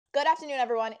Good afternoon,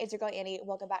 everyone. It's your girl Annie.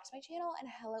 Welcome back to my channel, and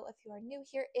hello if you are new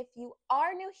here. If you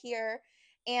are new here,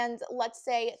 and let's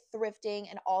say thrifting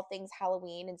and all things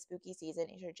Halloween and spooky season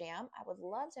is your jam, I would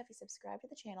love to have you subscribe to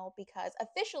the channel because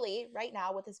officially, right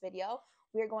now with this video,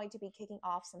 we are going to be kicking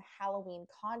off some Halloween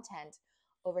content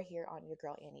over here on your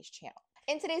girl Annie's channel.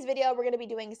 In today's video, we're going to be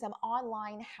doing some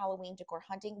online Halloween decor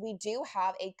hunting. We do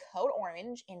have a code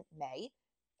orange in May,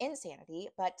 insanity,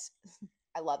 but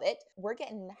I love it. We're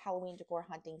getting Halloween decor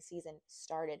hunting season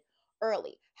started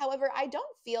early. However, I don't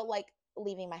feel like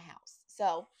leaving my house.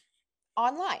 So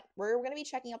online, we're going to be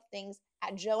checking up things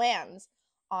at JOANN'S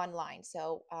online.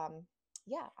 So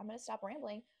yeah, I'm going to stop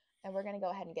rambling and we're going to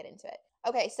go ahead and get into it.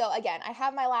 Okay, so again, I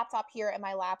have my laptop here in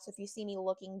my lap. So if you see me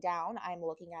looking down, I'm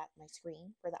looking at my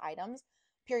screen for the items.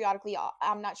 Periodically,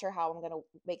 I'm not sure how I'm going to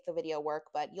make the video work,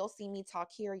 but you'll see me talk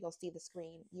here. You'll see the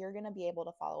screen. You're going to be able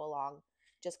to follow along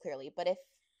just clearly. But if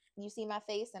you see my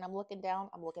face and I'm looking down,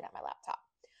 I'm looking at my laptop.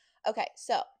 Okay,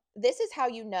 so this is how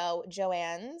you know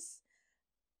JOANN'S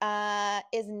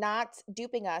is not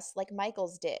duping us like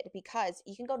Michael's did, because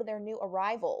you can go to their new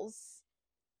arrivals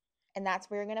and that's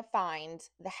where you're going to find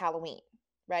the Halloween.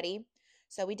 Ready?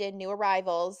 So we did new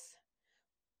arrivals.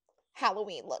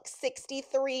 Halloween, look,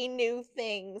 63 new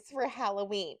things for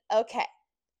Halloween. Okay,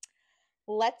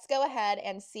 let's go ahead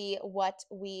and see what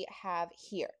we have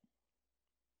here.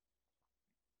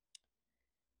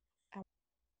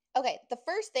 Okay, the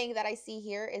first thing that I see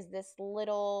here is this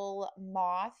little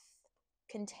moth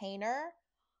container.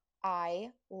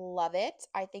 I love it.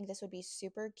 I think this would be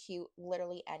super cute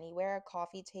literally anywhere. A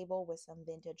coffee table with some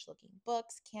vintage looking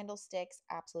books, candlesticks,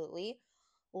 absolutely.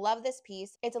 Love this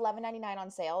piece. It's $11.99 on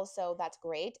sale, so that's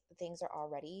great. Things are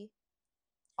already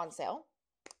on sale.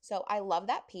 So I love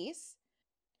that piece.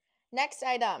 Next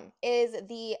item is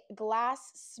the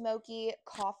glass smoky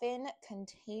coffin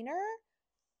container.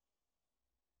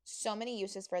 So many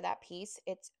uses for that piece.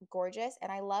 It's gorgeous. And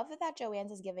I love that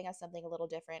JOANN'S is giving us something a little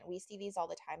different. We see these all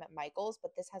the time at Michael's,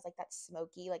 but this has like that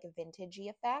smoky, like vintagey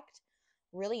effect.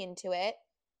 Really into it.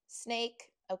 Snake,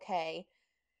 okay.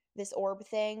 This orb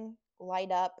thing,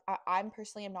 light up. I'm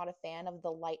personally am not a fan of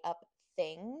the light up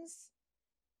things.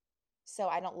 So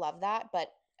I don't love that.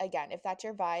 But again, if that's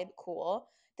your vibe, cool.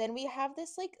 Then we have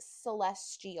this like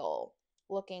celestial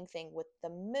looking thing with the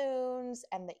moons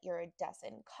and the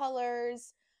iridescent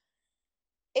colors.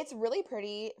 It's really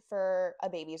pretty for a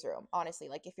baby's room, honestly.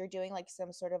 Like if you're doing like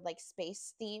some sort of like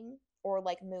space theme or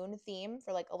like moon theme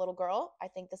for like a little girl, I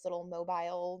think this little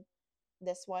mobile,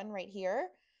 this one right here,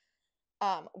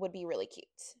 would be really cute.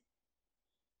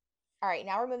 All right,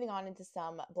 now we're moving on into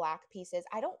some black pieces.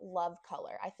 I don't love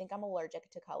color. I think I'm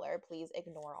allergic to color. Please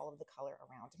ignore all of the color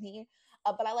around me.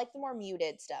 But I like the more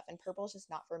muted stuff, and purple is just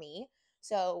not for me.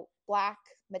 So black,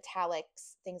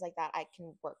 metallics, things like that I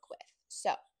can work with.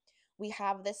 So we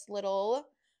have this little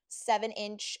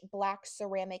 7-inch black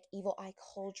ceramic evil eye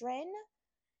cauldron.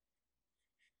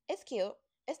 It's cute.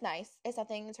 It's nice. It's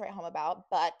nothing to write home about,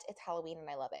 but it's Halloween and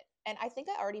I love it. And I think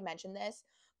I already mentioned this,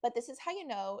 but this is how you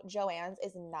know JOANN'S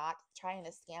is not trying to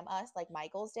scam us like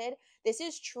Michael's did. This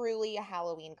is truly a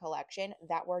Halloween collection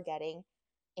that we're getting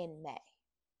in May.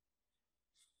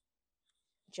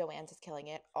 JOANN'S is killing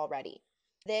it already.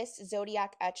 This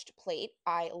Zodiac etched plate,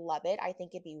 I love it. I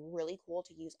think it'd be really cool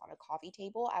to use on a coffee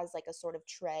table as like a sort of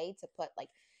tray to put like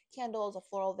candles, a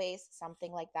floral vase,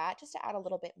 something like that, just to add a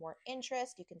little bit more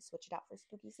interest. You can switch it out for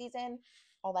spooky season,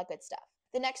 all that good stuff.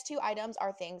 The next two items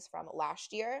are things from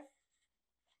last year.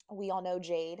 We all know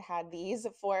Jade had these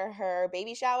for her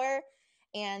baby shower,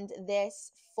 and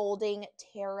this folding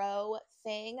tarot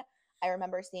thing I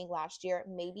remember seeing last year.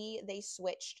 Maybe they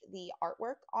switched the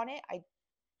artwork on it. I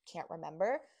can't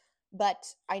remember, but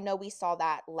I know we saw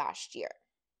that last year.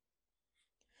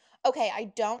 Okay,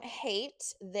 I don't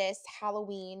hate this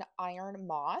Halloween iron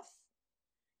moth.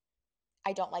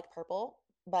 I don't like purple,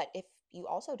 but if you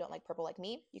also don't like purple like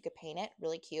me, you could paint it.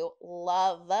 Really cute.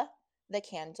 Love the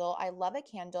candle. I love a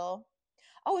candle.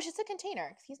 Oh, it's just a container.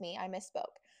 Excuse me, I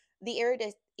misspoke. The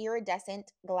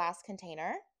iridescent glass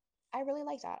container. I really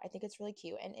like that. I think it's really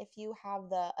cute. And if you have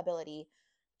the ability,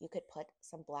 you could put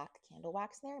some black candle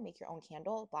wax in there, make your own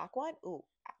candle, black one. Ooh,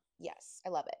 yes, I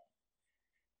love it.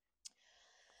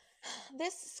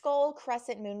 This skull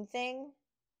crescent moon thing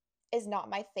is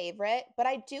not my favorite, but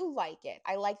I do like it.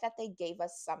 I like that they gave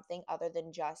us something other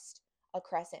than just a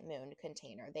crescent moon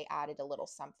container. They added a little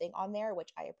something on there,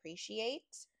 which I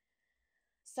appreciate.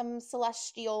 Some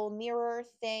celestial mirror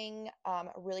thing,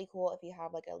 really cool if you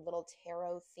have like a little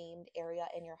tarot themed area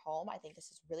in your home. I think this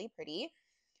is really pretty.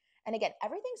 And again,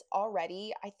 everything's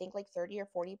already, I think, like 30 or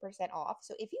 40% off.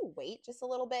 So if you wait just a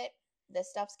little bit,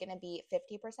 this stuff's going to be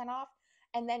 50% off.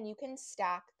 And then you can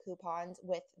stack coupons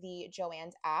with the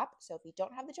JOANN'S app. So if you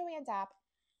don't have the JOANN'S app,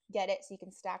 get it so you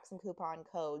can stack some coupon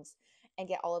codes and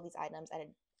get all of these items at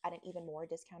an even more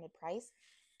discounted price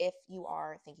if you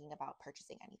are thinking about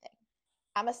purchasing anything.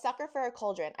 I'm a sucker for a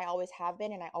cauldron. I always have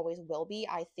been and I always will be.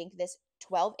 I think this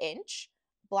 12-inch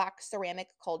black ceramic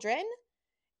cauldron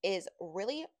is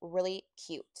really, really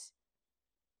cute.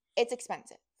 It's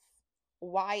expensive.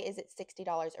 Why is it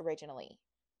 $60 originally?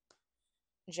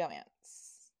 JOANN'S.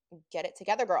 Get it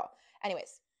together, girl.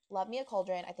 Anyways, love me a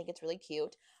cauldron. I think it's really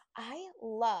cute. I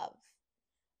love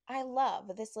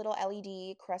this little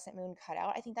LED crescent moon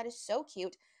cutout. I think that is so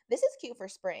cute. This is cute for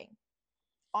spring.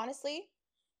 Honestly,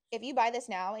 if you buy this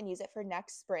now and use it for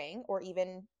next spring, or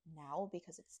even now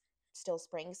because it's still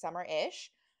spring,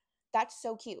 summer-ish, that's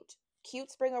so cute.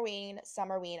 Cute spring-a-ween,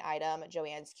 summer-ween item.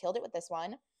 JOANN'S killed it with this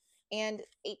one. And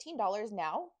 $18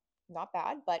 now, not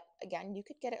bad, but again, you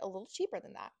could get it a little cheaper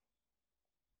than that.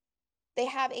 They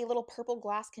have a little purple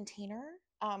glass container.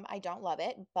 I don't love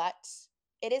it, but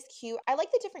it is cute. I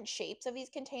like the different shapes of these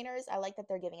containers. I like that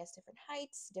they're giving us different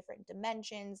heights, different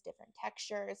dimensions, different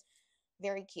textures.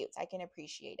 Very cute. I can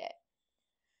appreciate it.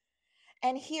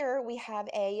 And here we have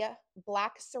a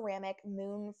black ceramic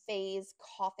moon phase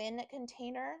coffin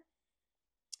container.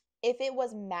 If it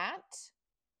was matte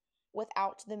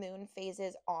without the moon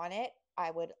phases on it, I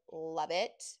would love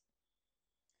it.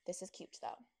 This is cute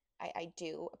though. I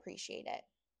do appreciate it.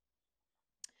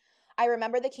 I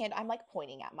remember the candle. I'm like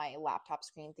pointing at my laptop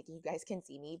screen thinking you guys can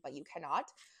see me, but you cannot.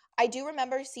 I do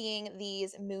remember seeing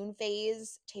these moon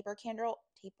phase taper candle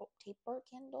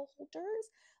holders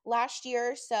last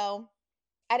year. So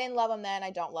I didn't love them then. I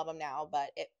don't love them now,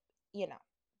 but you know,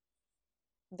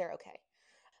 they're okay.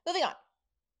 Moving on.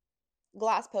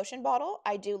 Glass potion bottle.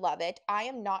 I do love it. I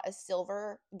am not a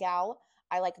silver gal.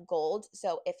 I like gold.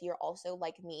 So if you're also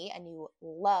like me and you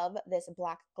love this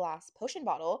black glass potion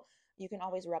bottle, you can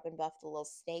always rub and buff the little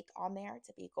snake on there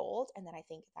to be gold. And then I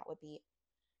think that would be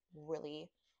really,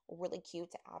 really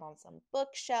cute to add on some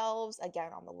bookshelves,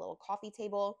 again, on the little coffee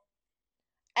table.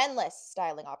 Endless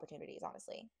styling opportunities,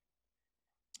 honestly.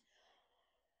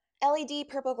 LED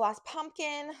purple glass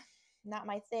pumpkin, not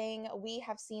my thing. We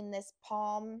have seen this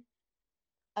palm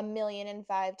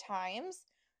 1,000,005 times.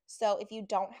 So if you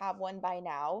don't have one by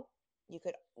now, you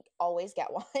could always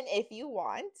get one if you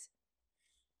want.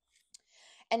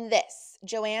 And this,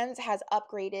 JOANN'S has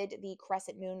upgraded the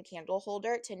crescent moon candle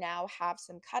holder to now have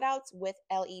some cutouts with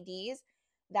LEDs.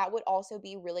 That would also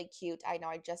be really cute. I know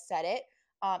I just said it.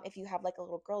 If you have like a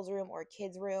little girl's room or a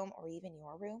kid's room or even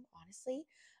your room, honestly,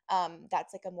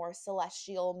 that's like a more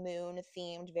celestial moon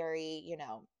themed, very,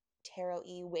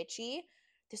 tarot-y, witchy.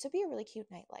 This would be a really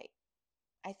cute nightlight,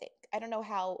 I think. I don't know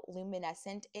how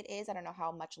luminescent it is. I don't know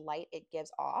how much light it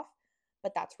gives off,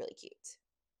 but that's really cute.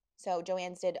 So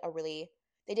JOANN'S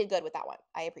they did good with that one.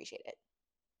 I appreciate it.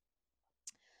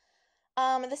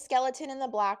 The skeleton in the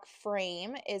black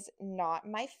frame is not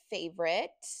my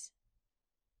favorite.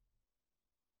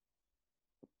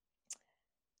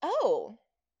 Oh,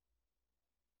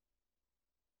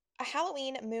 a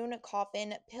Halloween moon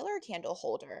coffin pillar candle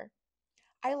holder.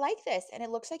 I like this, and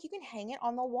it looks like you can hang it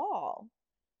on the wall.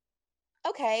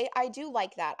 Okay, I do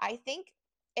like that. I think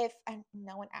and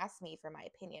no one asked me for my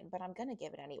opinion, but I'm gonna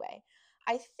give it anyway.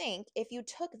 I think if you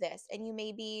took this and you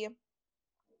maybe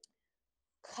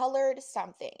colored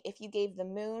something, if you gave the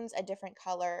moons a different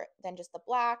color than just the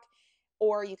black,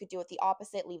 or you could do it the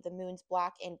opposite, leave the moons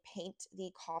black and paint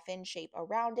the coffin shape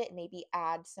around it, maybe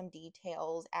add some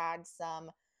details, add some,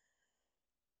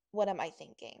 what am I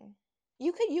thinking?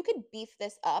 You could beef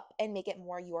this up and make it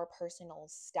more your personal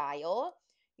style,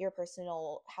 your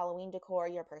personal Halloween decor,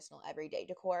 your personal everyday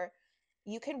decor.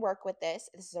 You can work with this.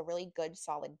 This is a really good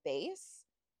solid base.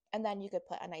 And then you could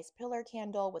put a nice pillar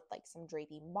candle with like some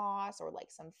drapey moss or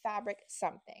like some fabric,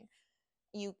 something.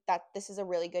 This is a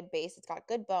really good base. It's got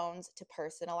good bones to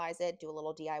personalize it, do a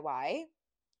little DIY.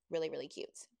 Really, really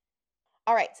cute.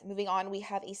 All right, moving on. We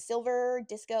have a silver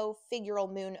disco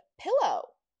figural moon pillow.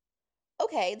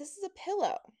 Okay, this is a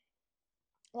pillow.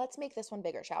 Let's make this one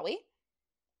bigger, shall we?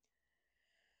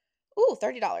 Ooh,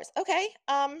 $30. Okay.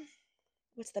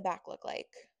 What's the back look like?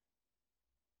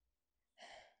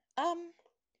 Um,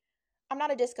 I'm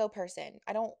not a disco person.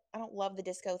 I don't love the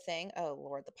disco thing. Oh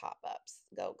Lord, the pop-ups.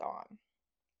 Go gone.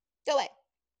 Go away.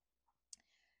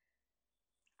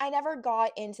 I never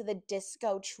got into the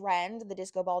disco trend, the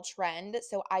disco ball trend,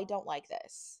 so I don't like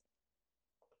this.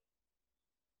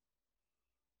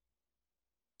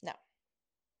 No.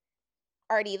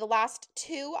 Alrighty, the last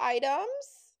two items.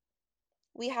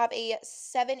 We have a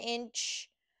 7-inch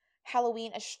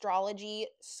Halloween astrology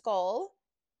skull.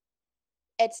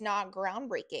 It's not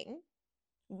groundbreaking,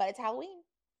 but it's Halloween.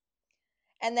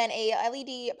 And then a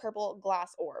LED purple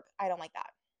glass orb. I don't like that.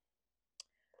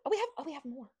 We have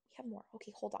more. We have more.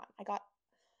 Okay, hold on. I got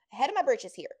ahead of my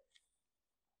britches here.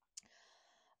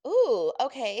 Ooh,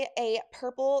 okay. A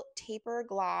purple taper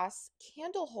glass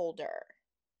candle holder.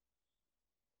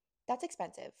 That's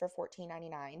expensive for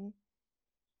 $14.99.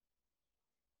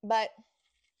 But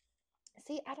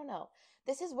see, I don't know.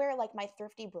 This is where like my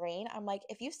thrifty brain, I'm like,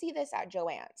 if you see this at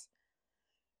JOANN'S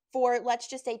for let's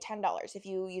just say $10 if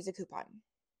you use a coupon,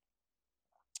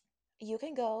 you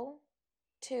can go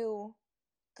to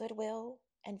Goodwill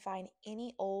and find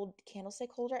any old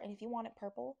candlestick holder. And if you want it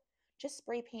purple, just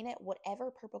spray paint it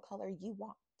whatever purple color you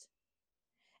want.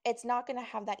 It's not going to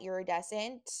have that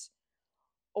iridescent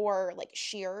or like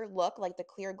sheer look like the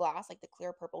clear glass, like the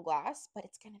clear purple glass, but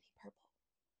it's going to be purple.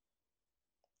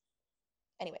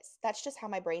 Anyways, that's just how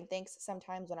my brain thinks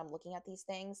sometimes when I'm looking at these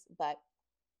things. But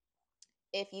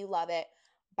if you love it,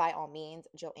 by all means,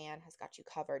 JOANN has got you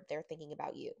covered. They're thinking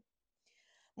about you.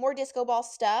 More disco ball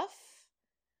stuff.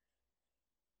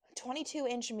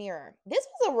 22-inch mirror. This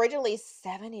was originally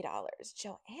 $70.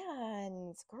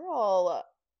 JOANN's, girl,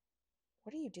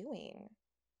 what are you doing?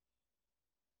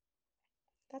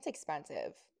 That's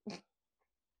expensive.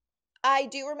 I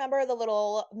do remember the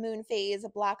little moon phase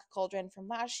black cauldron from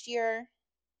last year.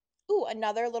 Ooh,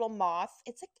 another little moth.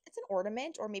 It's an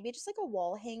ornament or maybe just like a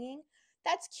wall hanging.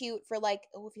 That's cute for like,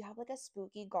 oh, if you have like a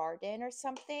spooky garden or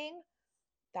something.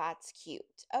 That's cute.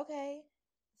 Okay.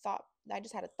 I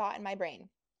just had a thought in my brain.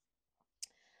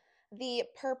 The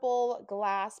purple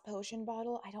glass potion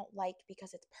bottle, I don't like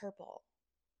because it's purple.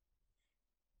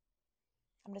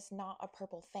 I'm just not a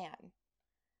purple fan.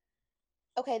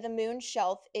 Okay, the moon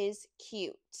shelf is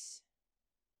cute.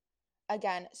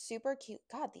 Again, super cute.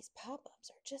 God, these pop-ups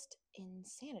are just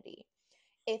insanity.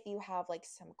 If you have like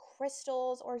some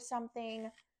crystals or something,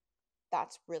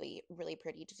 that's really, really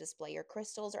pretty to display your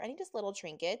crystals or any just little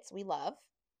trinkets we love.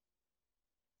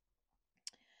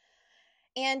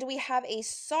 And we have a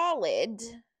solid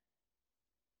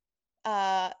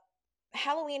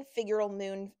Halloween figural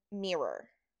moon mirror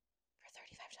for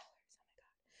 $35.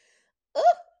 Oh my God.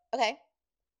 Ugh! Okay.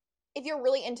 If you're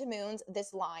really into moons,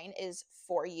 this line is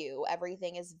for you.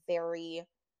 Everything is very,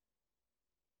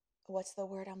 what's the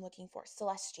word I'm looking for?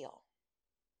 Celestial.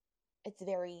 It's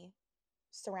very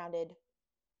surrounded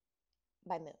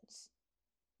by moons.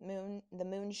 The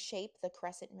moon shape, the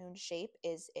crescent moon shape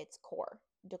is its core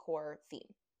decor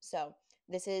theme. So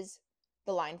this is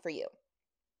the line for you.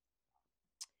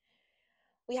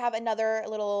 We have another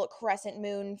little crescent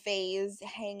moon phase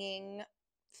hanging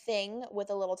thing with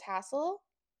a little tassel.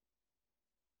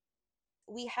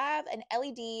 We have an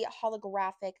LED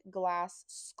holographic glass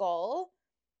skull.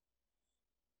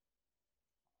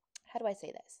 How do I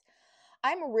say this?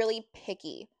 I'm really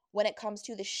picky when it comes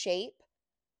to the shape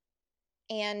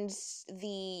and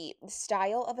the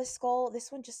style of a skull.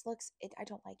 This one just looks, I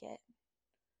don't like it.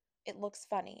 It looks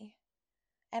funny.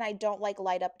 And I don't like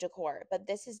light up decor, but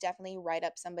this is definitely right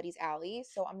up somebody's alley.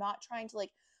 So I'm not trying to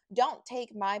like, don't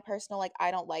take my personal, like,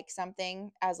 I don't like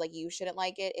something as like, you shouldn't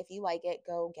like it. If you like it,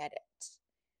 go get it.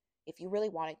 If you really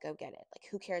want it, go get it. Like,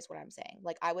 who cares what I'm saying?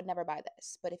 Like, I would never buy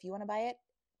this, but if you want to buy it,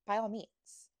 by all means,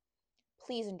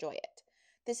 please enjoy it.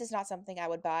 This is not something I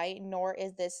would buy, nor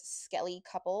is this Skelly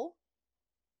couple.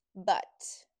 But,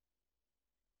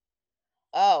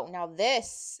 oh, now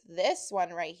this one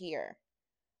right here.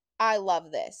 I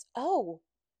love this. Oh,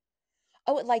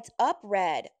 it lights up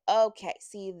red. Okay,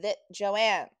 see that,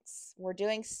 JOANN'S. We're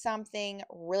doing something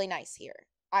really nice here.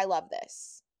 I love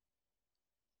this.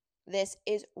 This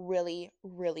is really,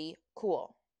 really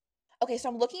cool. Okay, so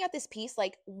I'm looking at this piece,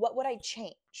 like, what would I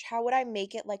change? How would I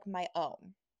make it like my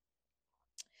own?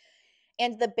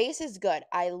 And the base is good.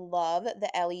 I love the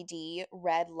LED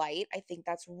red light. I think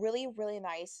that's really, really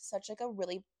nice. Such like a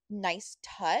really nice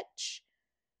touch.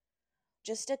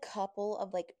 Just a couple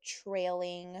of like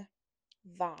trailing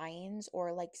vines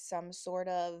or like some sort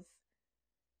of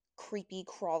creepy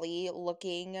crawly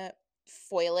looking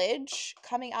foliage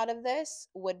coming out of this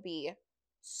would be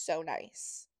so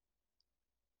nice.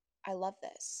 I love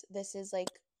this. This is like,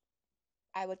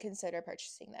 I would consider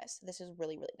purchasing this. This is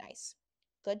really, really nice.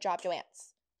 Good job,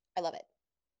 JOANN'S. I love it.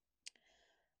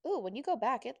 Ooh, when you go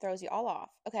back, it throws you all off.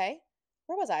 Okay.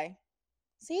 Where was I?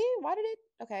 See? Why did it?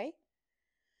 Okay.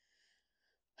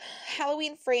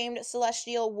 Halloween framed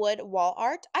celestial wood wall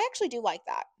art. I actually do like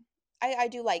that. I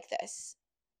do like this.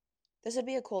 This would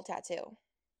be a cool tattoo.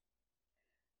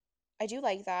 I do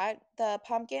like that. The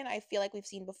pumpkin, I feel like we've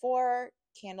seen before.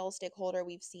 Candlestick holder,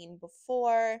 we've seen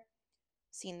before.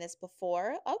 Seen this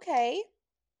before. Okay.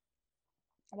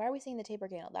 Why are we seeing the taper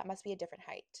candle? That must be a different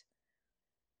height.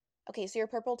 Okay, so your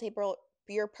purple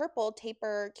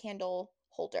taper candle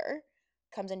holder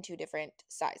comes in 2 different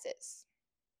sizes.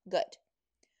 Good.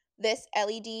 This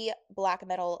LED black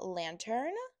metal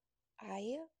lantern,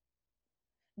 I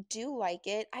do like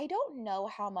it. I don't know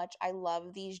how much I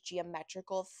love these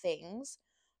geometrical things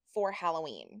for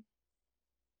Halloween.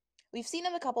 We've seen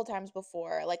them a couple times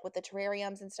before, like with the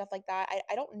terrariums and stuff like that.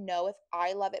 I don't know if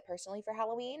I love it personally for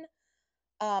Halloween.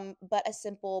 But a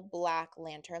simple black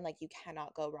lantern, like you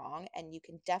cannot go wrong, and you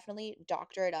can definitely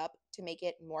doctor it up to make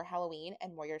it more Halloween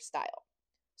and more your style.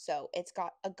 So it's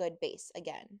got a good base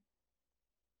again.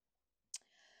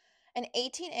 An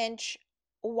 18-inch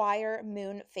wire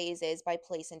moon phases by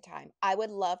place and time. I would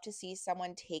love to see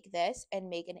someone take this and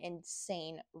make an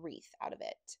insane wreath out of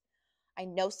it. I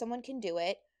know someone can do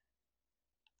it.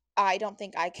 I don't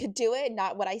think I could do it,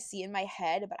 not what I see in my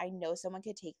head, but I know someone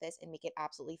could take this and make it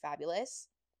absolutely fabulous.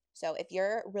 So if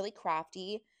you're really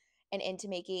crafty and into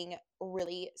making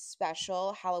really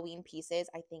special Halloween pieces,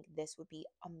 I think this would be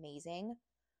amazing.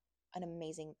 An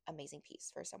amazing, amazing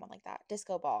piece for someone like that.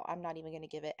 Disco ball. I'm not even going to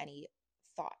give it any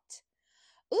thought.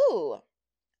 Ooh,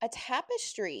 a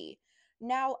tapestry.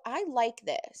 Now, I like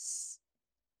this.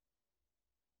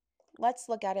 Let's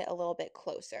look at it a little bit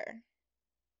closer.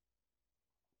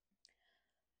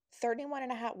 31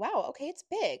 and a half. Wow, okay, it's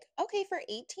big. Okay, for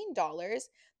 $18,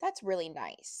 that's really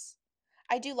nice.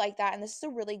 I do like that, and this is a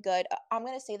really good, I'm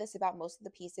going to say this about most of the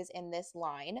pieces in this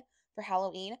line for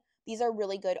Halloween. These are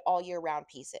really good all year round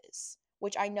pieces,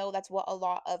 which I know that's what a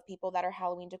lot of people that are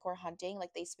Halloween decor hunting,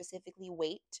 like they specifically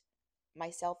wait,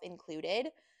 myself included,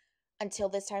 until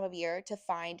this time of year to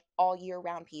find all year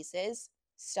round pieces.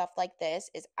 Stuff like this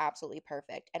is absolutely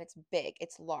perfect, and it's big,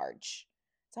 it's large.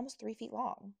 It's almost 3 feet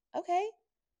long. Okay.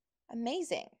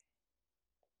 Amazing.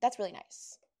 That's really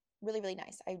nice. Really, really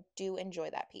nice. I do enjoy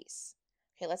that piece.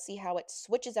 Okay, let's see how it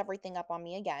switches everything up on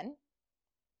me again.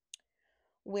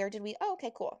 Where did we? Oh,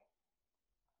 okay, cool.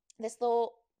 This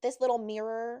little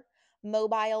mirror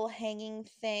mobile hanging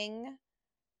thing.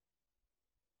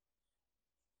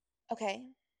 Okay.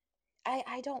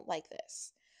 I don't like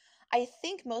this. I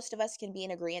think most of us can be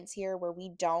in agreement here where we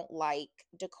don't like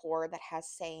decor that has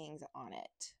sayings on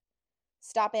it.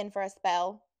 Stop in for a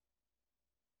spell.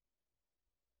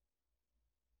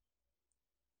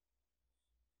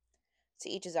 To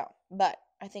each his own. But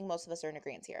I think most of us are in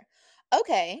agreement here.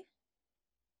 Okay.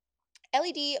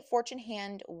 LED fortune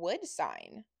hand wood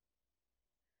sign.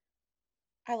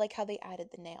 I like how they added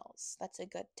the nails. That's a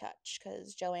good touch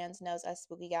because Joann's knows us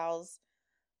spooky gals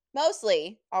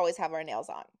mostly always have our nails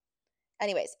on.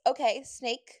 Anyways, okay,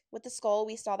 snake with the skull.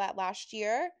 We saw that last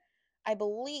year. I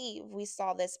believe we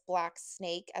saw this black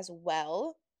snake as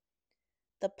well.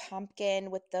 The pumpkin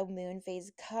with the moon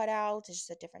phase cutout is just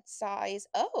a different size.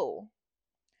 Oh,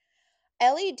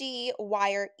 LED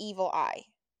wire evil eye.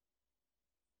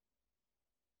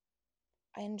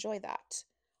 I enjoy that.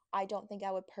 I don't think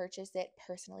I would purchase it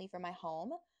personally for my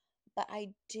home, but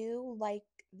I do like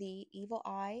the evil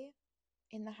eye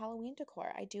in the Halloween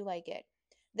decor. I do like it.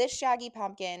 This shaggy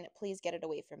pumpkin, please get it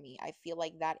away from me. I feel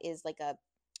like that is like a,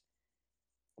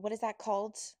 what is that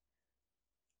called?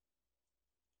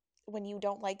 When you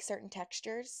don't like certain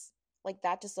textures? Like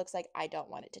that just looks like I don't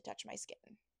want it to touch my skin.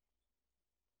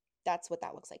 That's what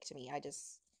that looks like to me.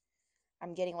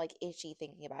 I'm getting like itchy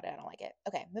thinking about it. I don't like it.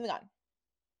 Okay, moving on.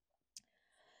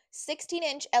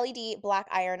 16-inch LED black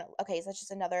iron. Okay, so that's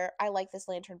just another. I like this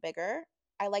lantern bigger.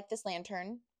 I like this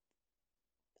lantern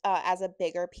as a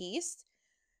bigger piece.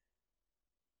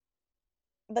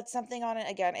 But something on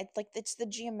it, again, it's like, it's the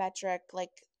geometric,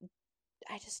 like,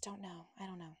 I just don't know. I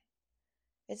don't know.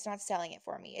 It's not selling it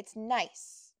for me. It's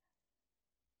nice.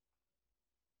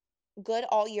 Good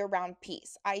all year round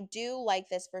piece. I do like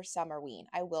this for Summerween.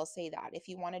 I will say that. If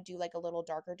you want to do like a little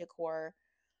darker decor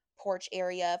porch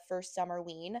area for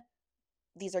Summerween,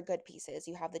 these are good pieces.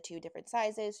 You have the 2 different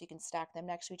sizes. You can stack them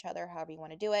next to each other, however you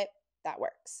want to do it. That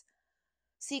works.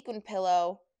 Sequin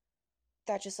pillow.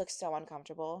 That just looks so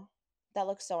uncomfortable. That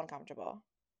looks so uncomfortable.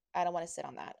 I don't want to sit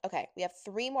on that. Okay, we have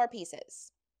 3 more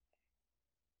pieces.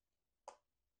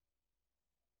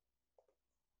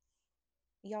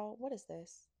 Y'all, what is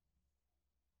this?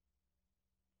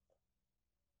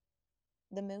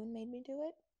 The moon made me do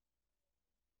it?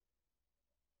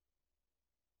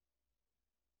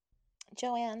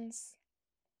 Joann's.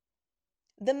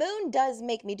 The moon does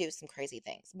make me do some crazy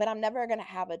things, but I'm never going to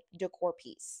have a decor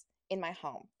piece in my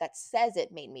home that says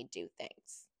it made me do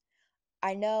things.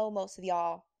 I know most of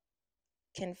y'all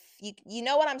can, you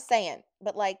know what I'm saying,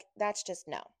 but like, that's just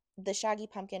no. The shaggy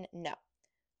pumpkin, no.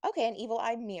 Okay, an evil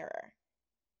eye mirror.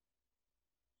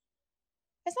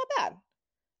 It's not bad.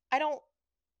 I don't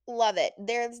love it.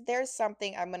 There's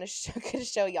something I'm gonna gonna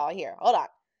show y'all here. Hold on.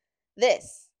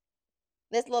 This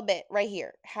this little bit right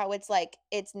here, how it's like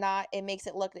it's not. It makes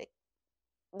it look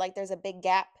like there's a big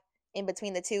gap in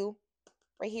between the two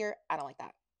right here. I don't like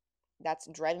that. That's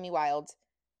driving me wild.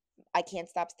 I can't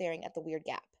stop staring at the weird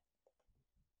gap.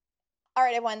 All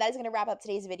right, everyone, that is going to wrap up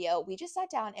today's video. We just sat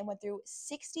down and went through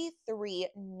 63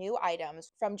 new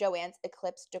items from JOANN'S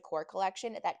Eclipse Decor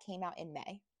collection that came out in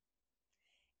May.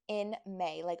 In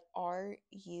May. Like, are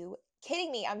you kidding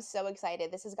me? I'm so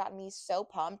excited. This has gotten me so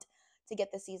pumped to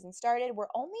get the season started. We're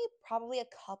only probably a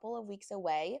couple of weeks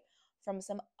away from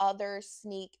some other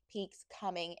sneak peeks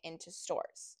coming into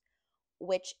stores,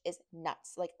 which is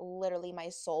nuts. Like, literally, my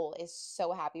soul is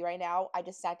so happy right now. I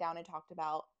just sat down and talked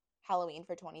about Halloween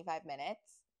for 25 minutes.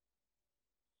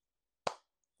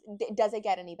 Does it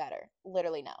get any better?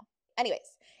 Literally, no.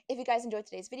 Anyways, if you guys enjoyed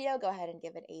today's video, go ahead and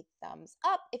give it a thumbs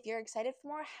up. If you're excited for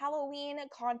more Halloween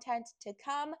content to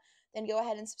come, then go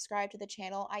ahead and subscribe to the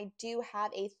channel. I do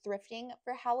have a thrifting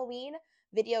for Halloween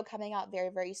video coming out very,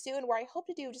 very soon where I hope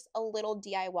to do just a little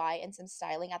DIY and some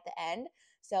styling at the end.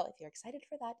 So if you're excited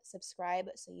for that, subscribe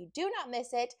so you do not miss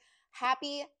it.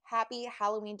 Happy, happy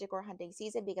Halloween decor hunting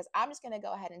season, because I'm just going to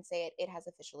go ahead and say it has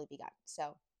officially begun.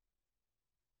 So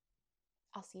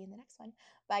I'll see you in the next one.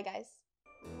 Bye, guys.